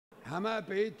I'm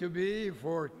happy to be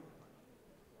for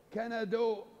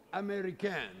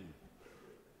Canado-American.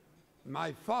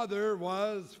 My father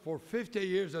was for 50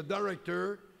 years a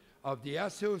director of the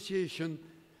Association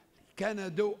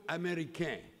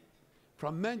Canado-Americain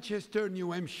from Manchester,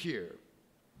 New Hampshire.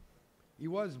 He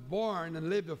was born and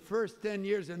lived the first 10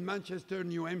 years in Manchester,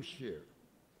 New Hampshire.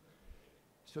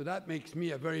 So that makes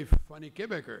me a very funny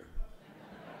Quebecer.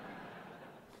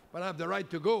 But I have the right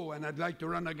to go, and I'd like to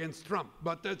run against Trump,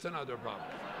 but that's another problem.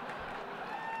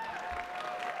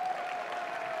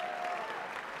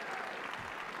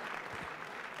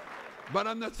 But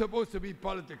I'm not supposed to be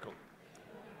political.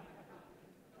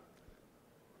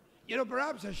 You know,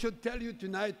 perhaps I should tell you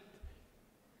tonight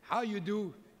how you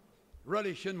do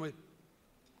relation with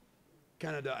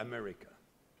Canada, America.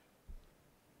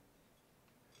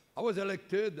 I was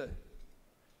elected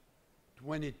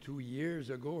 22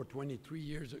 years ago, or 23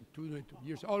 years, 22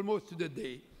 years, almost to the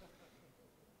day.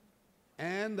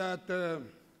 And that the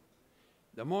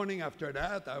morning after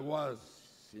that, I was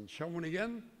in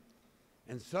Shawinigan,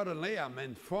 and suddenly I'm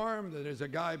informed that there's a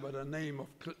guy by the name of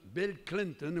Bill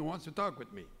Clinton who wants to talk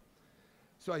with me.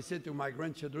 So I said to my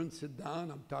grandchildren, sit down,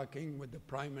 I'm talking with the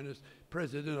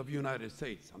President of the United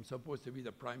States. I'm supposed to be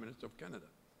the Prime Minister of Canada.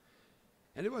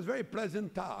 And it was a very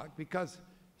pleasant talk because,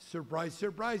 surprise,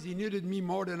 surprise, he needed me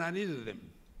more than I needed him.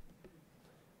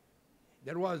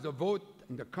 There was a vote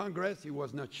in the Congress. He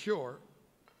was not sure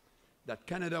that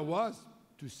Canada was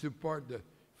to support the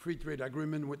free trade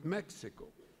agreement with Mexico.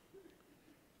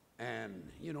 And,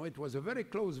 you know, it was a very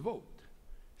close vote.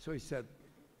 So he said,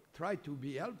 try to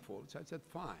be helpful. So I said,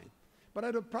 fine. But I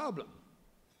had a problem.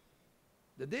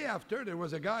 The day after, there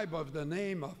was a guy by the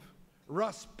name of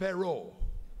Ross Perot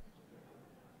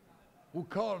who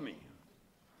called me.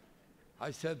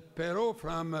 I said, Perot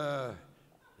from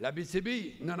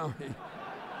l'Abitibi? No.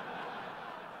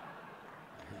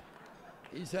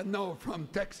 He said, no, from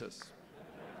Texas.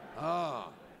 Ah,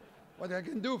 what I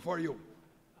can do for you?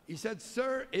 He said,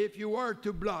 sir, if you are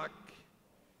to block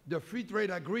the free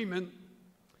trade agreement,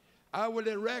 I will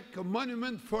erect a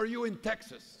monument for you in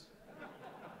Texas.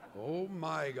 Oh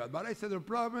my God. But I said, the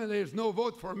problem is there's no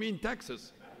vote for me in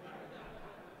Texas.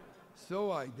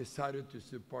 So I decided to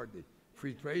support the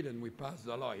free trade, and we passed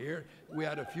the law here. We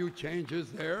had a few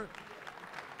changes there.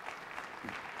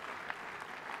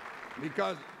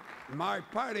 Because my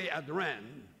party had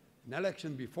ran an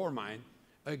election before mine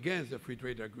against the free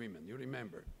trade agreement, you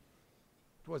remember.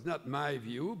 It was not my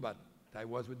view, but I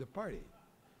was with the party.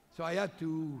 So I had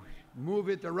to move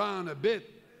it around a bit.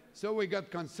 So we got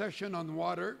concession on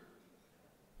water.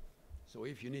 So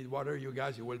if you need water, you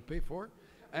guys, you will pay for it.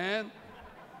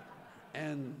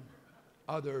 And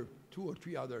other 2 or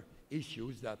 3 other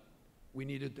issues that we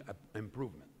needed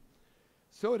improvement.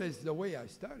 So that's the way I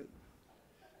started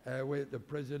with the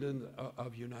President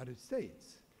of the United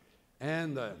States.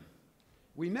 And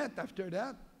we met after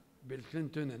that, Bill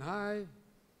Clinton and I,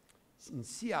 in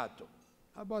Seattle,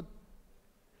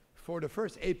 for the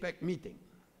first APEC meeting.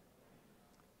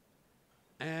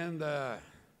 And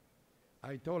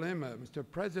I told him, Mr.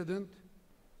 President,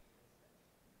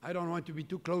 I don't want to be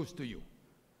too close to you.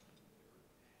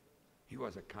 He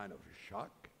was a kind of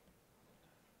shock.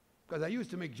 Because I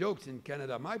used to make jokes in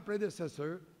Canada. My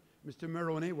predecessor, Mr.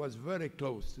 Mulroney, was very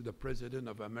close to the President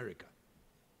of America.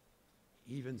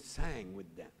 He even sang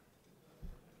with them.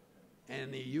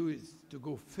 And he used to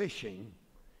go fishing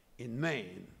in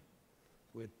Maine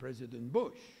with President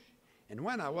Bush. And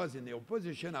when I was in the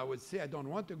opposition, I would say, I don't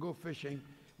want to go fishing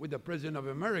with the President of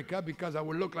America because I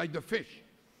would look like the fish.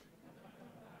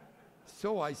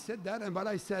 So I said that, but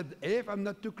I said, if I'm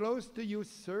not too close to you,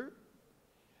 sir,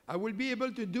 I will be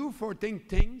able to do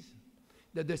things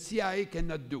that the CIA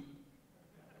cannot do.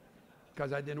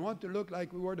 Because I didn't want to look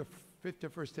like we were the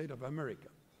 51st state of America.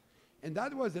 And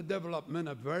that was the development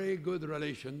of very good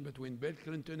relation between Bill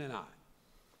Clinton and I.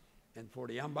 And for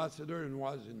the ambassador who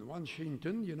was in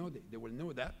Washington, you know, they will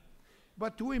know that.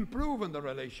 But to improve on the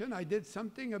relation, I did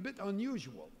something a bit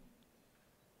unusual.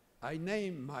 I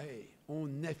named my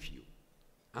own nephew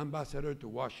ambassador to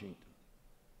Washington.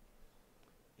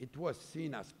 It was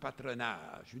seen as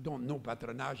patronage. You don't know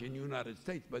patronage in the United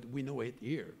States, but we know it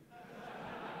here.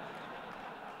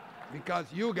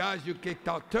 Because you guys, you kicked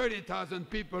out 30,000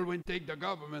 people when you take the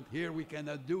government. Here we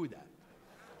cannot do that.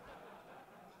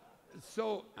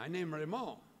 So I named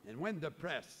Raymond. And when the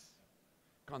press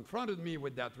confronted me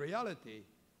with that reality,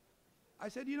 I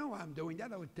said, you know why I'm doing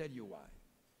that? I will tell you why.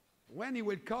 When he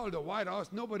will call the White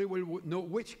House, nobody will know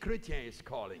which Chrétien is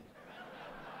calling.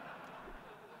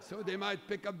 So they might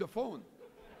pick up the phone.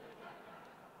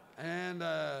 And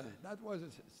that was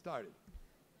it started.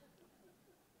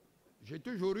 j'ai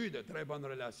toujours eu de très bonnes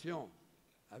relations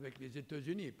avec les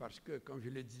États-Unis parce que, comme je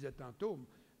le disais tantôt,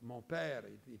 mon père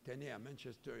était né à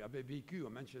Manchester, avait vécu à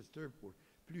Manchester pour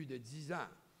plus de 10 ans.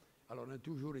 Alors, on a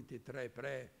toujours été très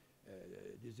près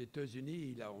des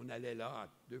États-Unis. On allait là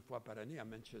 2 fois par année à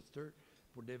Manchester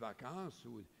pour des vacances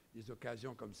ou des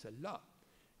occasions comme celle-là.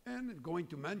 And going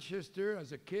to Manchester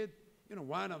as a kid, you know,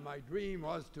 one of my dreams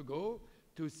was to go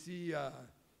to see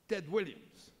Ted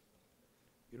Williams.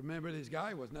 You remember this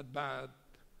guy? Was not bad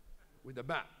with the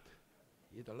bat.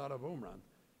 He hit a lot of home runs.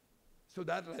 So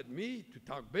that led me to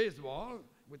talk baseball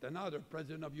with another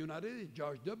president of the United States,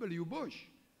 George W. Bush.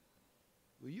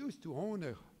 We used to own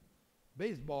a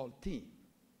baseball team.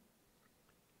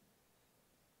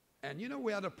 And you know,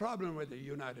 we had a problem with the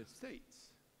United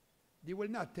States. They will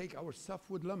not take our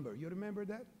softwood lumber. You remember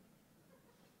that?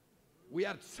 We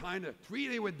had signed a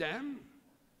treaty with them.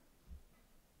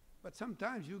 But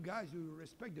sometimes you guys, you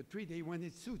respect the treaty when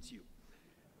it suits you.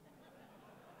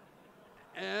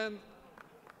 And,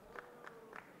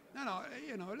 no,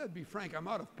 you know, let's be frank, I'm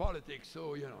out of politics,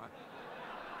 so, you know.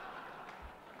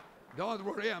 Don't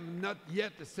worry, I'm not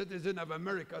yet a citizen of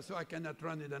America, so I cannot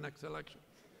run in the next election.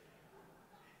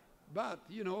 But,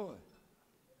 you know,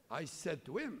 I said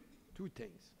to him 2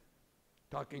 things,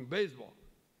 talking baseball.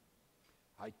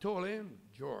 I told him,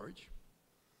 George,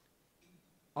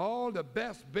 all the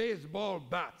best baseball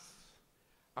bats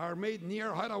are made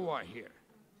near Ottawa here.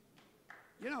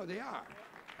 You know, they are.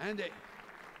 And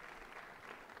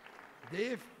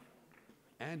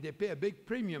they pay a big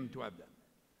premium to have them.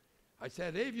 I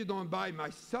said, if you don't buy my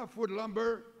softwood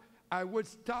lumber, I will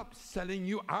stop selling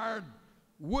you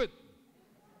hardwood.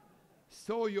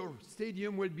 So your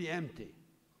stadium will be empty.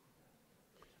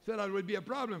 So that will be a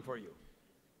problem for you.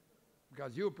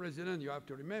 Because you, President, you have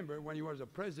to remember, when you were the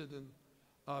president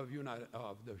of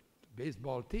the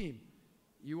baseball team,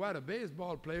 you had a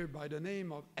baseball player by the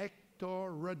name of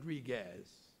Hector Rodriguez.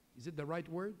 Is it the right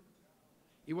word?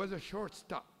 He was a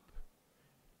shortstop.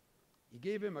 He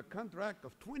gave him a contract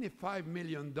of $25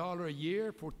 million a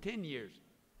year for 10 years.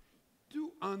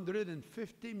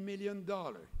 $250 million.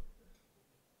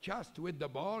 Just to hit the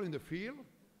ball in the field,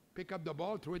 pick up the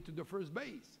ball, throw it to the first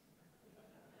base.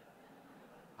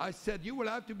 I said, you will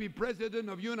have to be president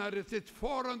of the United States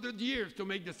 400 years to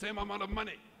make the same amount of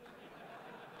money.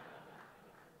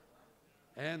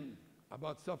 And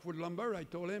about softwood lumber, I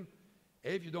told him,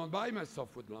 if you don't buy my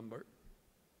softwood lumber,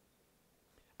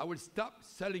 I will stop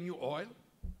selling you oil,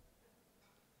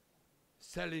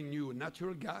 selling you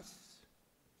natural gas,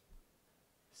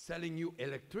 selling you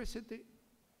electricity,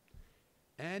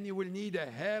 and you will need a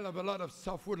hell of a lot of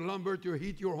softwood lumber to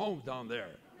heat your homes down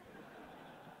there.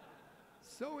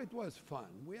 So it was fun.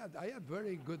 I had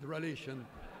very good relation.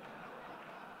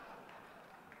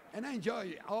 And I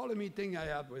enjoy all the meetings I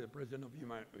had with the President of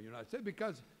the United States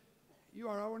because you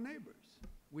are our neighbors.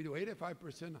 We do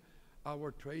 85% of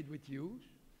our trade with you.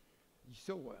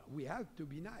 So we have to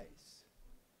be nice.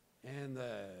 And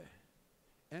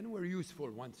we're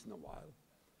useful once in a while.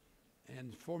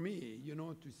 And for me, you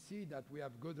know, to see that we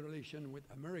have good relation with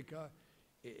America,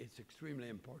 it's extremely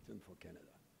important for Canada.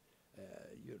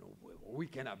 You know, we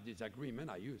can have disagreement.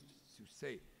 I used to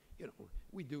say, you know,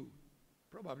 we do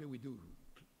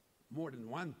more than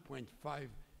 $1.5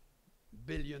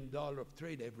 billion of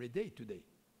trade every day today.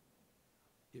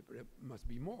 It must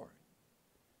be more,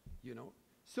 you know.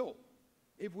 So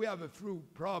if we have a few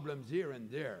problems here and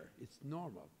there, it's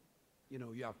normal. You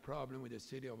know, you have problem with the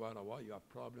city of Ottawa, you have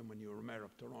problem when you're mayor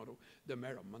of Toronto, the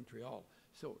mayor of Montreal.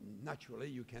 So naturally,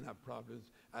 you can have problems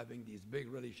having these big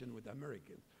relations with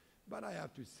Americans. But I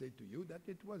have to say to you that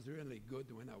it was really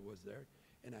good when I was there,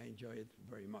 and I enjoy it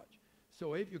very much.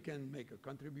 So if you can make a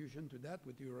contribution to that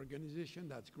with your organization,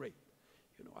 that's great.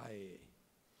 You know, I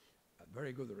have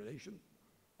very good relation,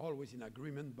 always in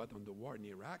agreement, but on the war in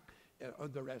Iraq.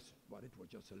 On the rest, well, it was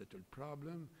just a little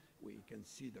problem. We can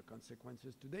see the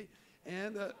consequences today.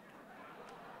 And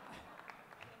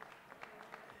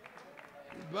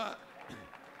but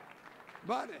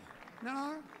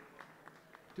no,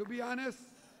 to be honest,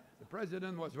 the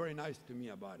president was very nice to me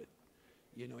about it.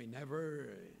 You know, he never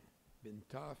been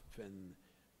tough and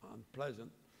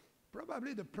unpleasant.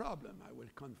 Probably the problem I will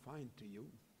confine to you,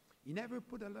 he never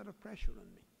put a lot of pressure on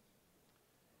me.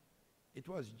 It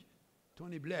was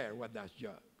Tony Blair what that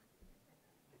job.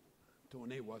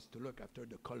 Tony was to look after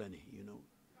the colony, you know.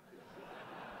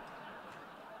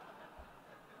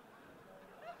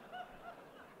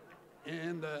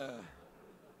 And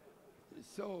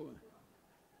so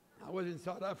I was in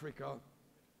South Africa,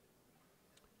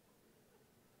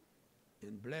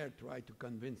 and Blair tried to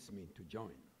convince me to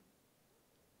join.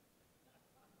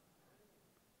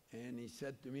 And he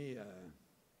said to me,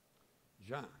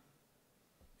 Jean,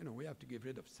 you know, we have to get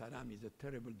rid of Saddam. He's a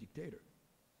terrible dictator.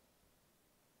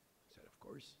 I said, of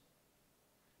course.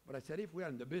 But I said, if we are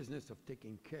in the business of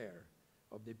taking care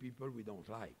of the people we don't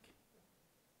like,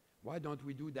 why don't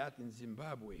we do that in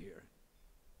Zimbabwe here?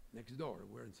 Next door,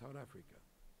 we're in South Africa.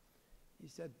 He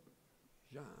said,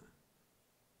 Jean,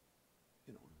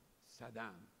 you know,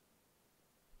 Saddam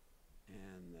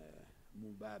and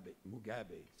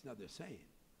Mugabe, it's not the same.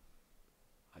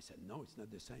 I said, no, it's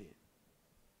not the same.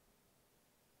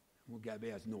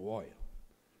 Mugabe has no oil.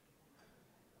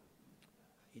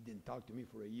 He didn't talk to me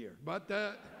for a year. But,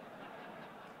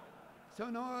 so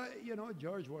no, you know,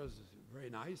 George was very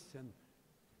nice, and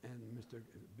Mr.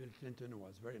 Bill Clinton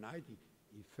was very nice.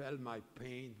 He felt my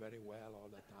pain very well all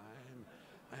the time.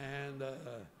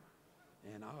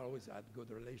 And I always had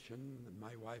good relation.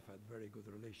 My wife had very good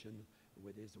relation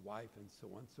with his wife and so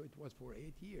on. So it was for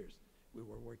 8 years we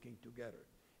were working together.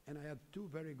 And I had 2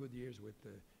 very good years with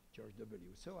George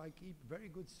W. So I keep very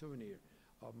good souvenir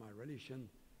of my relation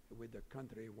with the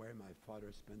country where my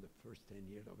father spent the first 10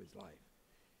 years of his life.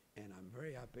 And I'm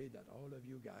very happy that all of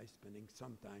you guys spending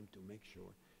some time to make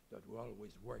sure that we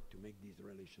always work to make these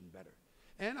relations better.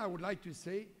 And I would like to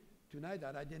say tonight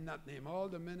that I did not name all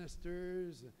the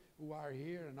ministers who are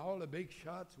here and all the big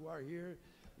shots who are here.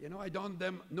 You know, I don't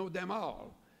know them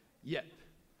all yet.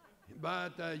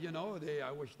 But, you know,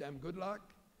 I wish them good luck.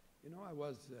 You know, I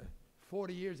was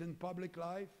 40 years in public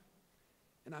life.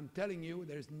 And I'm telling you,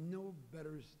 there's no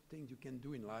better thing you can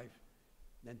do in life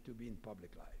than to be in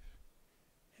public life.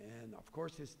 And of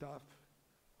course it's tough.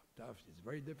 It's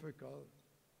very difficult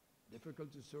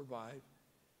to survive.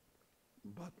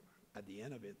 But at the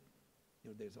end of it, you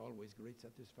know, there's always great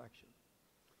satisfaction.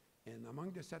 And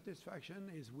among the satisfaction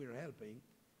is we're helping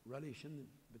relations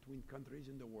between countries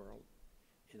in the world.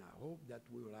 And I hope that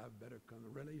we will have better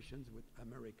relations with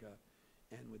America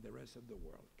and with the rest of the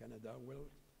world. Canada will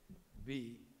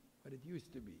be what it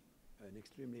used to be, an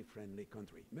extremely friendly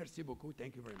country. Merci beaucoup.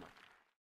 Thank you very much.